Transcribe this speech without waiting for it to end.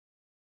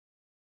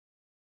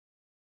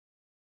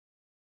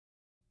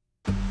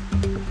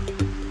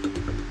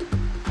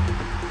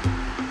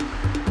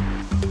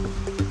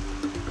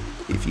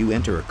you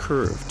enter a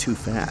curve too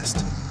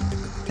fast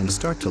and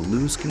start to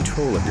lose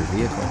control of your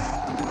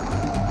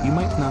vehicle. You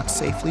might not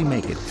safely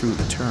make it through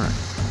the turn.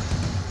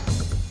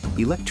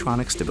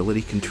 Electronic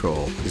stability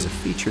control is a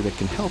feature that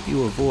can help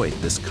you avoid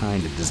this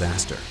kind of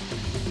disaster.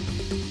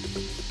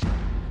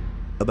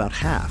 About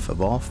half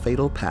of all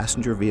fatal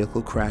passenger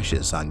vehicle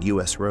crashes on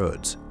U.S.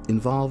 roads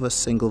involve a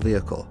single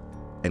vehicle,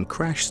 and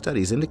crash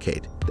studies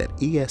indicate that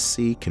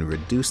ESC can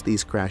reduce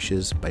these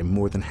crashes by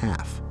more than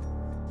half.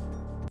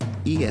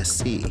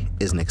 ESC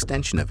is an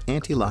extension of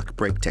anti-lock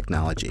brake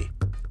technology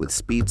with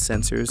speed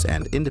sensors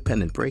and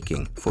independent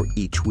braking for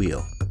each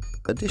wheel.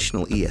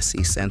 Additional ESC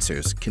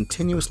sensors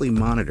continuously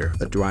monitor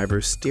a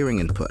driver's steering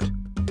input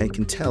and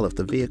can tell if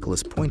the vehicle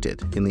is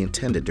pointed in the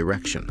intended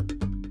direction.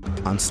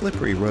 On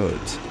slippery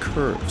roads,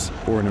 curves,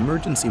 or in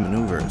emergency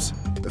maneuvers,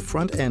 the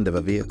front end of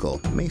a vehicle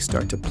may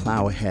start to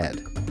plow ahead,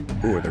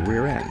 or the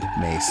rear end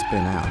may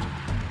spin out.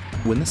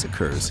 When this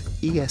occurs,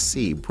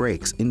 ESC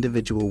brakes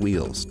individual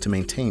wheels to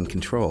maintain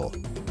control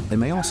and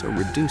may also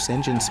reduce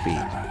engine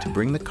speed to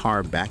bring the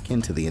car back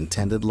into the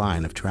intended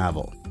line of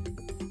travel.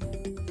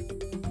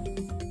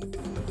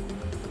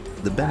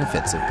 The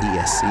benefits of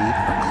ESC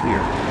are clear.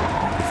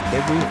 If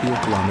every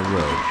vehicle on the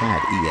road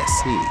had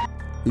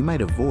ESC, we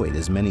might avoid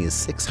as many as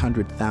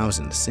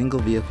 600,000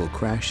 single vehicle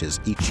crashes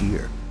each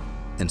year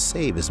and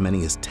save as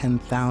many as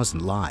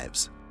 10,000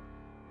 lives.